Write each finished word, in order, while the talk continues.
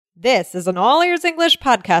This is an All Ears English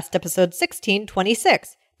podcast, episode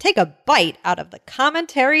 1626. Take a bite out of the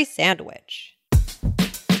commentary sandwich.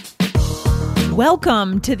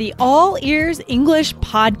 Welcome to the All Ears English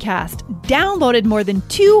podcast, downloaded more than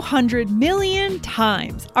 200 million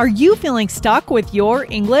times. Are you feeling stuck with your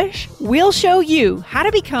English? We'll show you how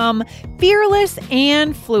to become fearless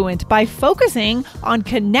and fluent by focusing on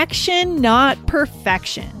connection, not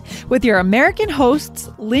perfection. With your American hosts,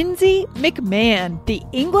 Lindsay McMahon, the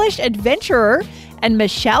English adventurer, and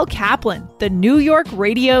Michelle Kaplan, the New York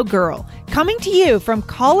radio girl, coming to you from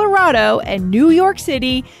Colorado and New York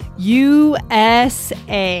City,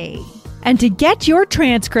 USA. And to get your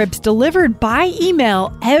transcripts delivered by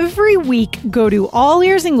email every week, go to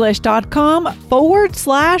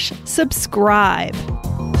allearsenglish.com/subscribe.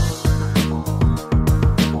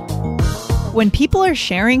 When people are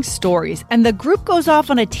sharing stories and the group goes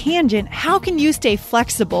off on a tangent, how can you stay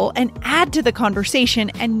flexible and add to the conversation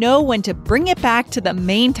and know when to bring it back to the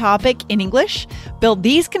main topic in English? Build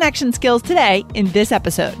these connection skills today in this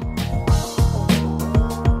episode.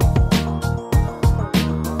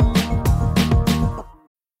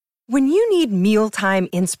 When you need mealtime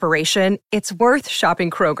inspiration, it's worth shopping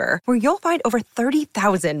Kroger, where you'll find over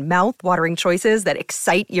 30,000 mouth-watering choices that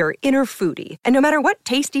excite your inner foodie. And no matter what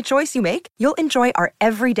tasty choice you make, you'll enjoy our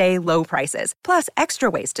everyday low prices, plus extra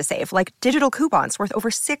ways to save, like digital coupons worth over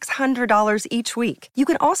 $600 each week. You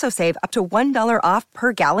can also save up to $1 off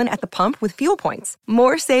per gallon at the pump with fuel points.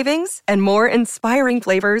 More savings and more inspiring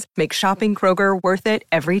flavors make shopping Kroger worth it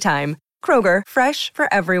every time. Kroger, fresh for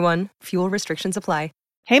everyone. Fuel restrictions apply.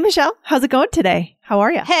 Hey, Michelle, how's it going today? How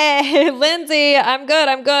are you? Hey, Lindsay, I'm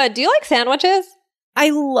good. Do you like sandwiches?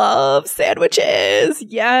 I love sandwiches.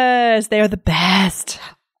 Yes, they are the best.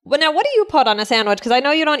 Well, now, what do you put on a sandwich? Because I know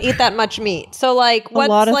you don't eat that much meat. So, like,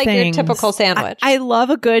 what's like things. Your typical sandwich? I love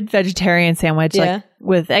a good vegetarian sandwich, like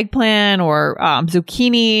with eggplant or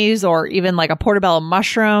zucchinis or even like a portobello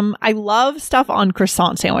mushroom. I love stuff on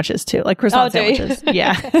croissant sandwiches too, like croissant sandwiches.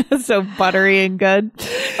 Yeah, so buttery and good.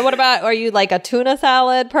 What about, are you like a tuna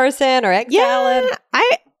salad person or egg salad?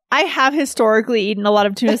 I have historically eaten a lot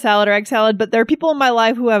of tuna salad or egg salad, but there are people in my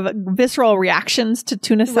life who have visceral reactions to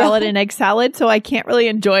tuna salad and egg salad, so I can't really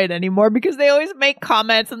enjoy it anymore because they always make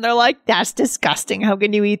comments and they're like, that's disgusting. How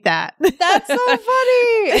can you eat that? That's so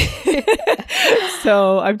funny.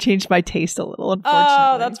 So I've changed my taste a little, unfortunately.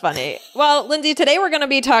 Oh, that's funny. Well, Lindsay, today we're going to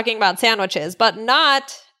be talking about sandwiches, but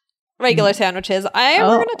not regular sandwiches. We're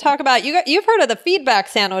going to talk about, you've heard of the feedback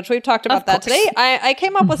sandwich. We've talked about that today. I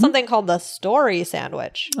came up with something called the story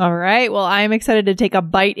sandwich. All right. Well, I'm excited to take a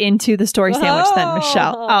bite into the story sandwich then,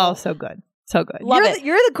 Michelle. Oh, so good. So good.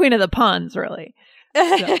 You're the queen of the puns, really. So.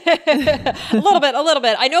 A little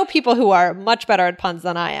bit. I know people who are much better at puns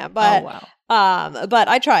than I am, but, but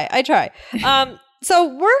I try. So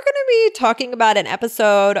we're going to be talking about an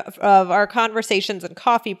episode of our Conversations and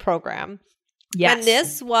Coffee program. Yes. And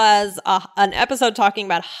this was an episode talking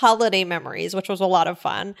about holiday memories, which was a lot of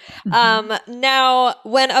fun. Now,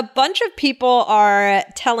 when a bunch of people are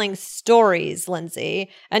telling stories, Lindsay,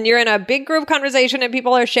 and you're in a big group conversation and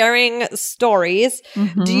people are sharing stories,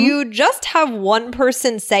 do you just have one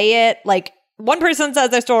person say it? Like, one person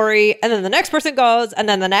says their story, and then the next person goes, and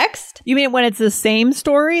then the next? You mean when it's the same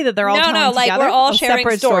story that they're all telling together? No, like we're all sharing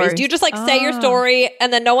stories. Do you just like say your story,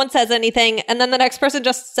 and then no one says anything, and then the next person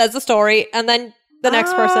just says the story, and then the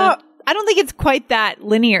next person? I don't think it's quite that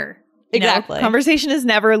linear. Exactly. Conversation is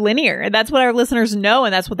never linear. And that's what our listeners know,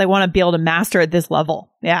 and that's what they want to be able to master at this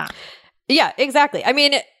level. Yeah. Yeah, exactly. I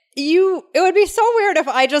mean, it would be so weird if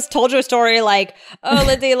I just told you a story like, oh,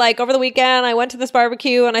 Lindsay, like over the weekend, I went to this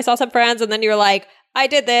barbecue and I saw some friends, and then you're like, I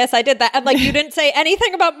did this, I did that. And like, you didn't say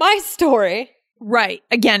anything about my story. Right.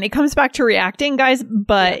 Again, it comes back to reacting, guys.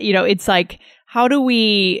 But, it's like, how do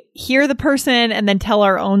we hear the person and then tell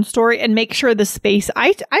our own story and make sure the space,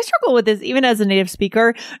 I struggle with this even as a native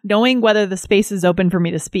speaker, knowing whether the space is open for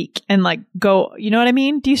me to speak and like go, you know what I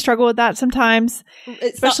mean? Do you struggle with that sometimes?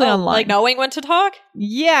 Especially online. Like knowing when to talk?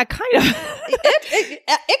 Yeah, kind of.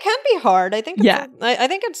 it can be hard. I think I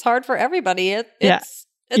think it's hard for everybody.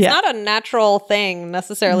 It's not a natural thing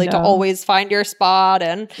necessarily to always find your spot.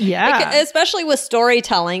 And especially with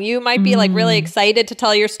storytelling, you might be like really excited to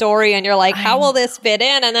tell your story and you're like, how will this fit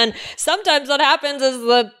in? And then sometimes what happens is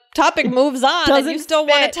the topic moves on and you still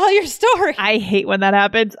want to tell your story. I hate when that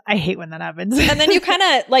happens. And then you kind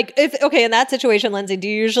of like, in that situation, Lindsay, do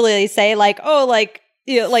you usually say like, oh, like,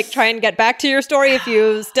 like try and get back to your story if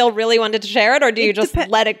you still really wanted to share it, or do you just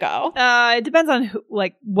let it go? It depends on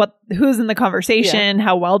who's in the conversation.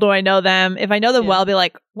 How well do I know them? If I know them well, I'll be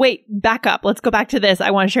like, wait, back up. Let's go back to this.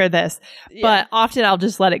 I want to share this. Yeah. But often I'll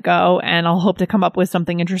just let it go, and I'll hope to come up with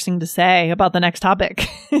something interesting to say about the next topic.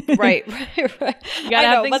 Right. I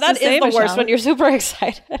know, but that is the worst when you're super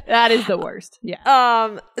excited. That is the worst.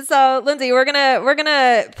 Yeah. So Lindsay, we're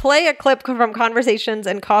gonna play a clip from Conversations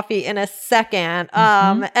and Coffee in a second.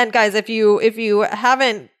 And guys, if you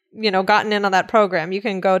haven't gotten in on that program, you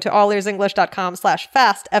can go to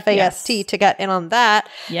allearsenglish.com/fast, FAST, to get in on that.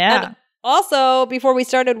 Yeah. And also, before we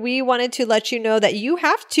started, we wanted to let you know that you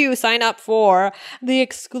have to sign up for the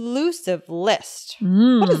exclusive list.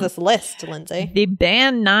 What is this list, Lindsay? The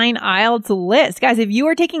Band 9 IELTS list. Guys, if you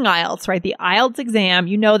are taking IELTS, right, the IELTS exam,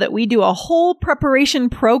 you know that we do a whole preparation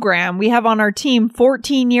program. We have on our team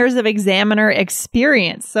 14 years of examiner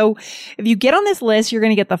experience. So if you get on this list, you're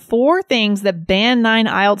going to get the 4 things that Band 9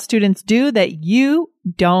 IELTS students do that you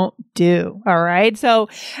don't do. All right. So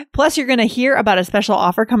plus you're going to hear about a special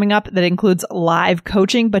offer coming up that includes live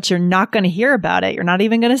coaching, but you're not going to hear about it. You're not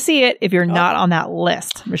even going to see it if you're not on that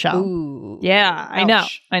list, Michelle. Ooh. Yeah, I know.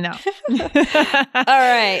 All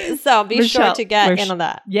right. So be sure to get in on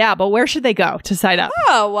that. Yeah. But where should they go to sign up?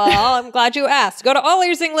 Oh, well, I'm glad you asked. Go to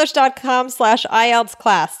allearsenglish.com/IELTS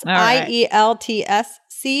class. Right. IELTSCLASS.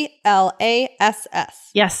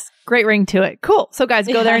 Yes. Great ring to it. Cool. So guys,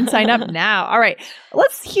 go there and sign up now. All right.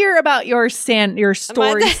 Let's hear about your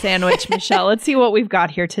story sandwich, Michelle. Let's see what we've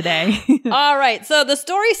got here today. All right. So the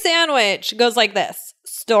story sandwich goes like this: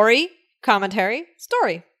 story, commentary,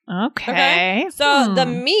 story. Okay. So the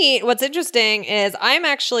meat, what's interesting is I'm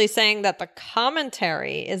actually saying that the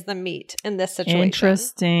commentary is the meat in this situation.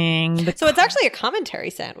 Interesting. So it's actually a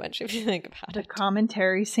commentary sandwich if you think about it. A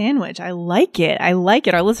commentary sandwich. I like it.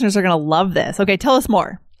 Our listeners are going to love this. Okay. Tell us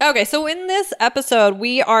more. Okay, so in this episode,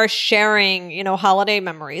 we are sharing, holiday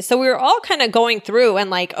memories. So we were all kind of going through and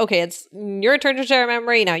like, okay, it's your turn to share a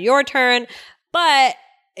memory, now your turn. But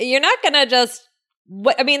you're not going to just,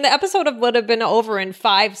 the episode would have been over in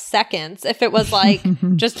 5 seconds if it was like,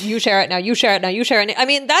 just you share it now, you share it now, you share it. I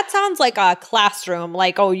mean, that sounds like a classroom,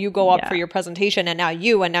 like, oh, you go up for your presentation and now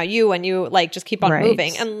you, and you like just keep on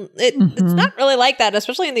moving. And it's not really like that,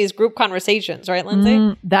 especially in these group conversations, right,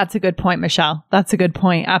 Lindsay? That's a good point, Michelle. That's a good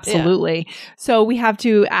point. Absolutely. Yeah. So we have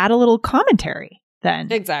to add a little commentary.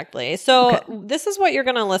 Then. Exactly. So this is what you're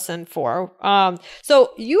going to listen for.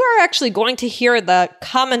 So you are actually going to hear the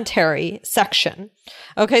commentary section.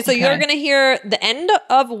 Okay. So you're going to hear the end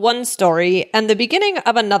of one story and the beginning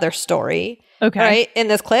of another story. Okay. Right. In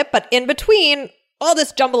this clip. But in between, all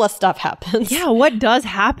this jumble of stuff happens. Yeah. What does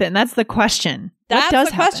happen? That's the question.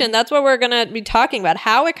 That's the question. That's what we're going to be talking about,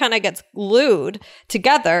 how it kind of gets glued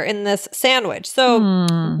together in this sandwich. So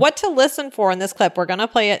what to listen for in this clip, we're going to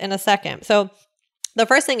play it in a second. So the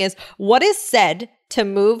first thing is what is said to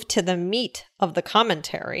move to the meat of the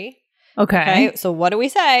commentary. Okay. So what do we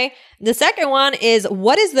say? The second one is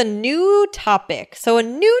what is the new topic? So a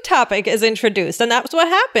new topic is introduced, and that's what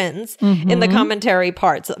happens in the commentary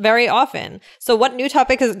parts very often. So what new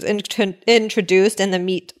topic is introduced in the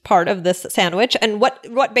meat part of this sandwich, and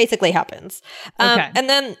what basically happens? And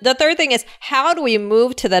then the third thing is how do we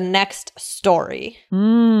move to the next story?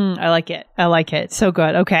 I like it. So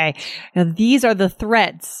good. Okay. Now these are the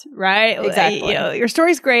threads, right? Exactly. Your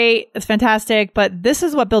story's great. It's fantastic. But this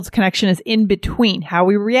is what builds connection is in between, how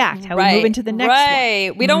we react, how we move into the next one.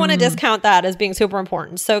 Right. We don't want to discount that as being super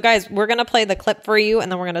important. So guys, we're going to play the clip for you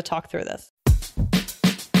and then we're going to talk through this.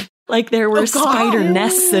 Like there were spider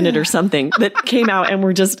nests in it or something that came out and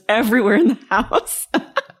were just everywhere in the house.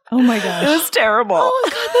 Oh my gosh. It was terrible. Oh my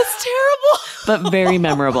God, that's terrible. But very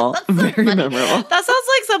memorable. Very memorable. That sounds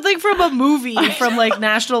like something from a movie from like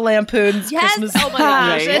National Lampoon's Christmas. Oh my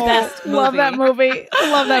gosh. Right. Best movie. Love that movie.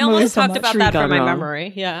 I love that I movie almost so talked much. about that for my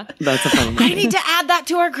memory. Yeah. That's a funny movie. I need to add that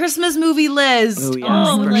to our Christmas movie list. Oh,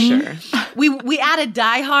 yes, for sure. We added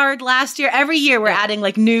Die Hard last year. Every year we're adding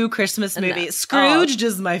like new Christmas movies. Scrooged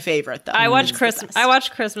is my favorite though. I watch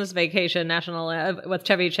Christmas Vacation with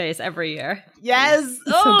Chevy Chase every year. Yes.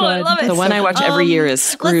 So good. I love it. The one I watch every year is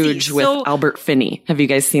Scrooge with Albert Finney. Have you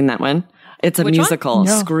guys seen that one? It's a musical.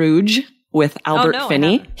 No. Scrooge with Albert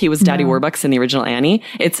Finney. He was Daddy Warbucks in the original Annie.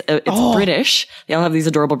 It's British. They all have these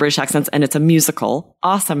adorable British accents, and it's a musical.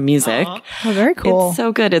 Awesome music. Oh, very cool. It's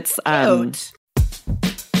so good. It's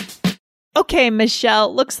Okay,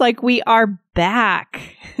 Michelle, looks like we are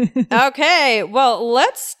back. Okay, well,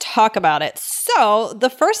 let's talk about it. So the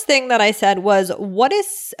first thing that I said was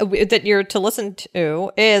that you're to listen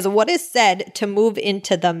to is what is said to move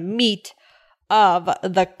into the meat of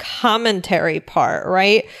the commentary part,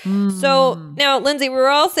 right? So now, Lindsay, we were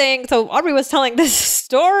all saying, so Aubrey was telling this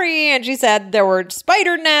story and she said there were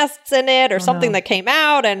spider nests in it or something that came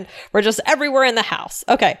out and were just everywhere in the house.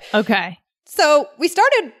 Okay. So we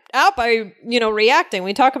started out by, reacting.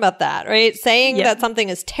 We talk about that, right? Saying that something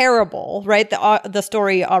is terrible, right? The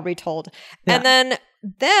story Aubrey told. Yeah. And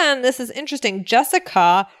then this is interesting.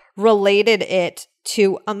 Jessica related it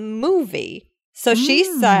to a movie. So she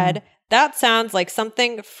said, that sounds like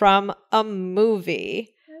something from a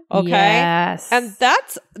movie. Okay. Yes. And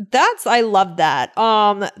that's I love that.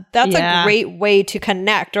 That's a great way to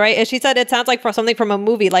connect, right? And she said it sounds like something from a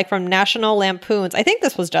movie, like from National Lampoon's. I think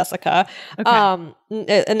this was Jessica.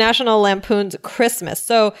 National Lampoon's Christmas.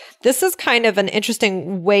 So this is kind of an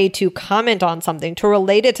interesting way to comment on something, to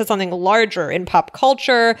relate it to something larger in pop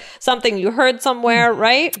culture, something you heard somewhere,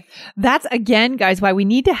 right? That's, again, guys, why we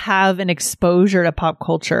need to have an exposure to pop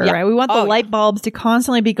culture, right? We want the light bulbs to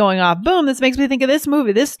constantly be going off. Boom, this makes me think of this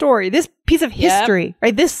movie, this story, this piece of history,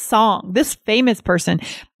 right? This song, this famous person.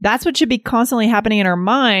 That's what should be constantly happening in our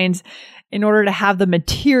minds in order to have the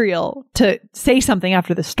material to say something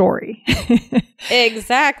after the story.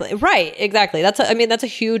 Exactly. Right. Exactly. That's a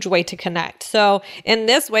huge way to connect. So in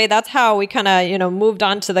this way, that's how we kind of, moved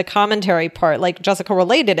on to the commentary part, like Jessica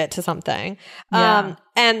related it to something.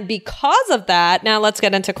 And because of that, now let's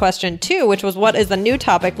get into question 2, which was, what is the new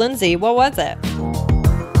topic? Lindsay, what was it?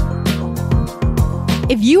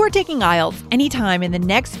 If you are taking IELTS anytime in the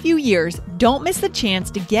next few years, don't miss the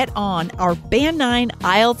chance to get on our Band 9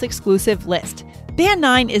 IELTS exclusive list. Band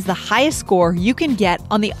 9 is the highest score you can get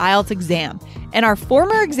on the IELTS exam, and our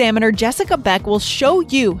former examiner Jessica Beck will show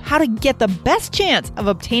you how to get the best chance of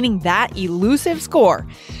obtaining that elusive score.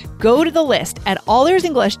 Go to the list at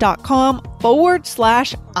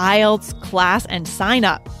allearsenglish.com/IELTS class and sign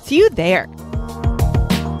up. See you there.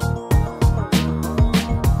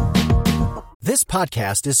 This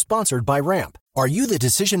podcast is sponsored by Ramp. Are you the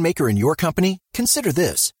decision maker in your company? Consider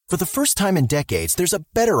this. For the first time in decades, there's a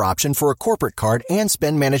better option for a corporate card and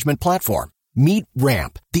spend management platform. Meet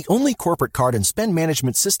Ramp, the only corporate card and spend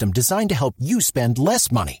management system designed to help you spend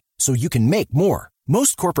less money so you can make more.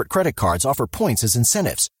 Most corporate credit cards offer points as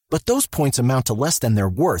incentives, but those points amount to less than their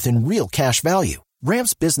worth in real cash value.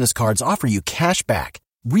 Ramp's business cards offer you cash back,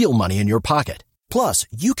 real money in your pocket. Plus,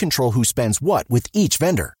 you control who spends what with each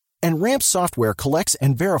vendor. And Ramp software collects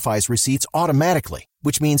and verifies receipts automatically,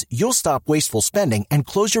 which means you'll stop wasteful spending and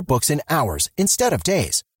close your books in hours instead of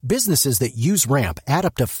days. Businesses that use Ramp add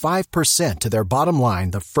up to 5% to their bottom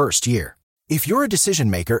line the first year. If you're a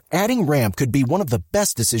decision maker, adding Ramp could be one of the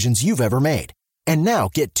best decisions you've ever made. And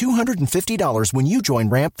now get $250 when you join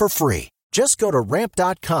Ramp for free. Just go to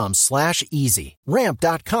ramp.com/easy.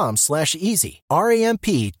 Ramp.com/easy.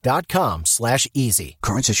 RAMP.com/easy.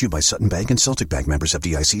 Cards issued by Sutton Bank and Celtic Bank, members of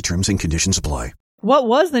FDIC. Terms and conditions apply. What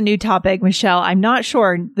was the new topic, Michelle? I'm not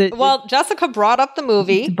sure. Well, Jessica brought up the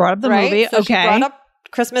movie. Movie. So okay. She brought up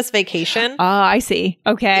Christmas Vacation. I see.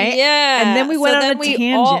 Okay. Yeah. And then we went on a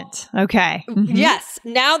tangent. Okay. Mm-hmm. Yes.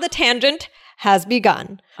 Now the tangent has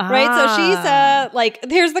begun, right? So she said,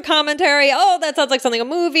 here's the commentary. Oh, that sounds like something a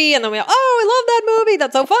movie. And then I love that movie.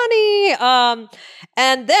 That's so funny.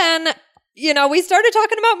 And then, we started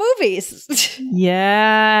talking about movies.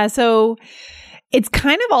 Yeah. So it's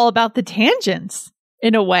kind of all about the tangents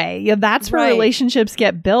in a way. Yeah, that's where relationships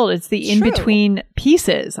get built. It's the in-between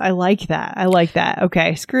pieces. I like that.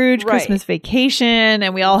 Okay. Scrooge, Christmas Vacation.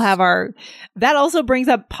 And we all have that also brings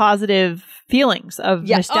up positive feelings of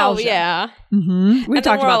nostalgia. Oh, yeah. Mm-hmm. We're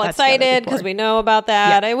all excited because we know about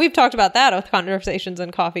that. And we've talked about that with Conversations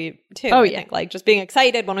and Coffee too. I think just being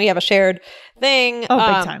excited when we have a shared thing. Oh,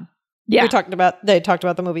 big time. Yeah. They talked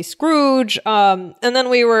about the movie Scrooge. And then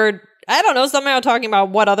we were, somehow talking about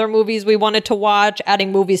what other movies we wanted to watch,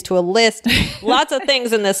 adding movies to a list. Lots of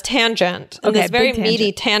things in this tangent, in this very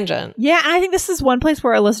meaty tangent. Yeah, and I think this is one place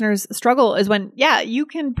where our listeners struggle is when, you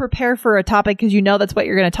can prepare for a topic because you know that's what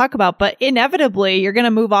you're going to talk about, but inevitably you're going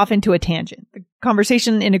to move off into a tangent. The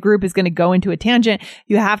conversation in a group is going to go into a tangent.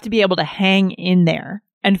 You have to be able to hang in there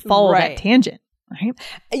and follow that tangent. Right.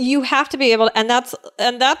 You have to be able to, and that's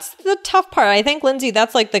the tough part. I think, Lindsay,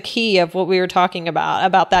 that's like the key of what we were talking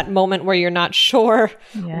about that moment where you're not sure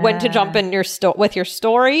when to jump in with your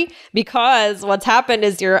story, because what's happened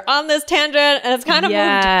is you're on this tangent and it's kind of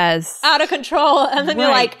moved out of control. And then you're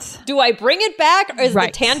like, do I bring it back? Or is the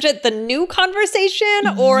tangent the new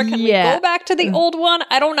conversation? Or can we go back to the old one?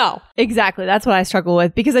 I don't know. Exactly. That's what I struggle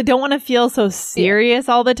with, because I don't want to feel so serious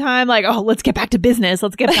all the time. Like, oh, let's get back to business.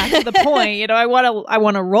 Let's get back to the point. I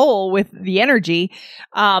want to roll with the energy,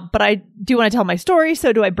 but I do want to tell my story.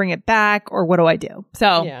 So do I bring it back, or what do I do?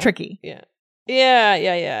 So tricky.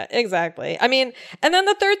 Yeah, exactly. I mean, and then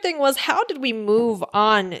the third thing was, how did we move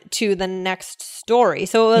on to the next story?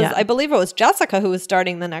 So it was, I believe it was Jessica who was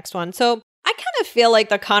starting the next one. So I kind of feel like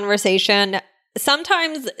the conversation,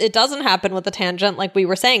 sometimes it doesn't happen with the tangent, like we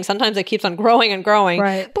were saying. Sometimes it keeps on growing and growing.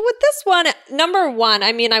 Right. But with this one, number one,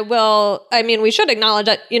 we should acknowledge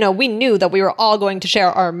that, we knew that we were all going to share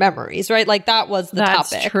our memories, right? Like that was the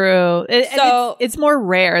topic. That's true. It's more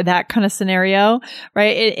rare, that kind of scenario,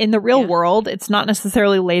 right? In the real world, it's not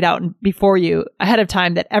necessarily laid out before you ahead of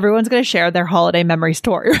time that everyone's going to share their holiday memory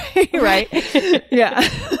story, right? Yeah.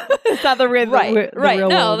 It's not the real right. real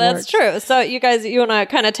No, world that's works. true. So you guys, you want to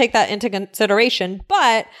kind of take that into consideration.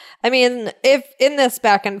 But I mean, if in this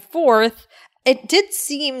back and forth, it did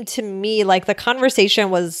seem to me like the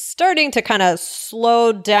conversation was starting to kind of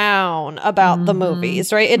slow down about the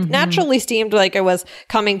movies, right? It naturally seemed like it was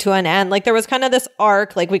coming to an end. Like there was kind of this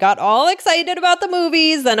arc, like we got all excited about the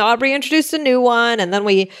movies, then Aubrey introduced a new one, and then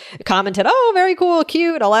we commented, oh, very cool,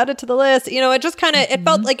 cute, I'll add it to the list. It just kind of, it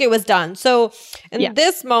felt like it was done. So in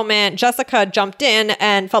this moment, Jessica jumped in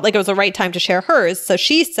and felt like it was the right time to share hers. So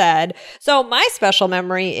she said, so my special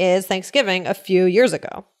memory is Thanksgiving a few years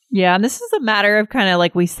ago. Yeah, and this is a matter of kind of,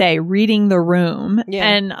 like we say, reading the room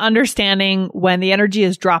and understanding when the energy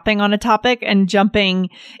is dropping on a topic and jumping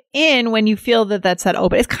in when you feel that that's set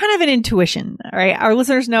open. It's kind of an intuition, right? Our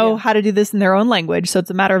listeners know how to do this in their own language, so it's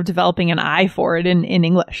a matter of developing an eye for it in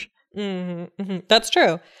English. That's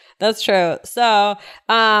true. That's true. So,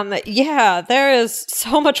 there is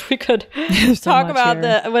so much we could talk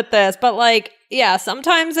about with this, but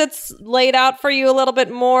sometimes it's laid out for you a little bit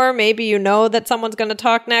more. Maybe you know that someone's going to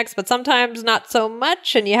talk next, but sometimes not so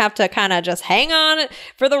much, and you have to kind of just hang on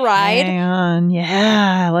for the ride. Hang on,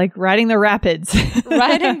 yeah, like riding the rapids.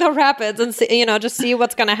 Riding the rapids and see, just see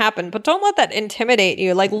what's going to happen. But don't let that intimidate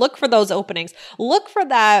you. Like, look for those openings. Look for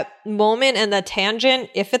that moment and the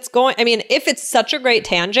tangent. If it's such a great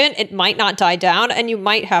tangent, it might not die down, and you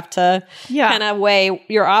might have to kind of weigh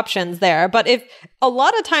your options there. But if a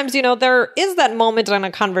lot of times, there is that moment in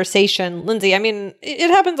a conversation, Lindsay. I mean, it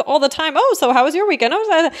happens all the time. Oh, so how was your weekend?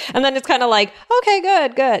 And then it's kind of like, okay,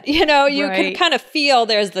 good. You can kind of feel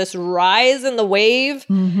there's this rise in the wave,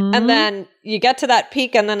 and then you get to that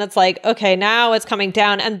peak, and then it's like, okay, now it's coming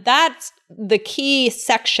down. And that's the key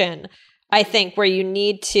section, I think, where you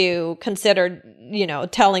need to consider,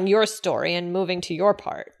 telling your story and moving to your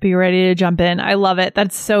part. Be ready to jump in. I love it.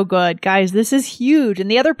 That's so good. Guys, this is huge.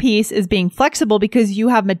 And the other piece is being flexible because you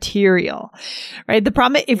have material, right? The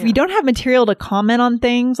problem, if we don't have material to comment on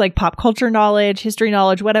things like pop culture knowledge, history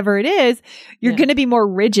knowledge, whatever it is, you're going to be more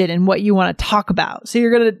rigid in what you want to talk about. So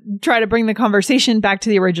you're going to try to bring the conversation back to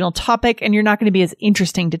the original topic, and you're not going to be as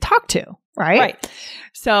interesting to talk to. Right.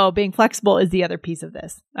 So being flexible is the other piece of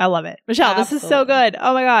this. I love it. Michelle, This is so good.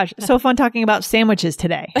 Oh my gosh. So fun talking about sandwiches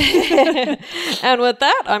today. And with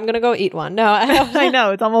that, I'm going to go eat one. No, I know.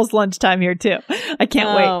 It's almost lunchtime here too. I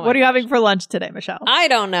can't wait. What are you having for lunch today, Michelle? I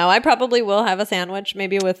don't know. I probably will have a sandwich,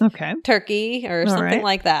 maybe with turkey or something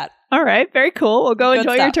like that. All right. Very cool. We'll go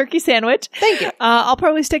enjoy your turkey sandwich. Thank you. I'll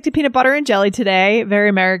probably stick to peanut butter and jelly today. Very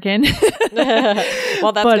American.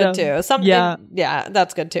 Well, that's good too.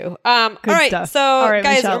 That's good too. All right. Stuff. So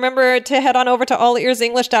guys, Michelle, remember to head on over to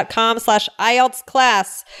allearsenglish.com/IELTS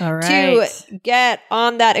class to get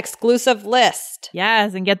on that exclusive list.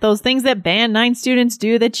 Yes. And get those things that Band 9 students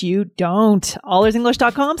do that you don't.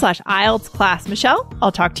 allearsenglish.com/IELTS class. Michelle,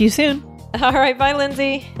 I'll talk to you soon. All right. Bye,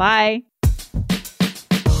 Lindsay. Bye.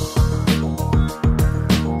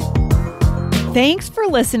 Thanks for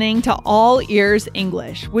listening to All Ears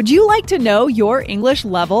English. Would you like to know your English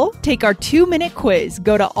level? Take our 2-minute quiz.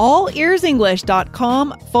 Go to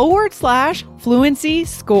allearsenglish.com/fluency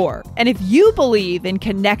score. And if you believe in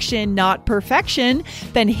connection, not perfection,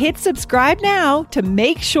 then hit subscribe now to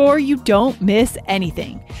make sure you don't miss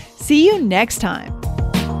anything. See you next time.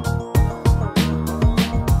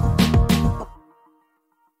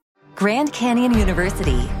 Grand Canyon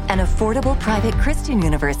University, an affordable private Christian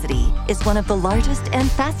university, is one of the largest and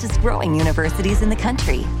fastest growing universities in the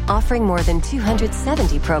country, offering more than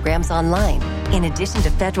 270 programs online. In addition to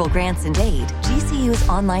federal grants and aid, GCU's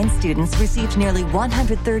online students received nearly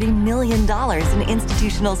 $130 million in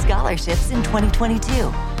institutional scholarships in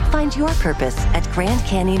 2022. Find your purpose at Grand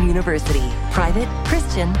Canyon University. Private,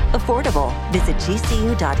 Christian, affordable. Visit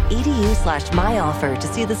gcu.edu/myoffer to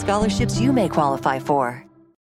see the scholarships you may qualify for.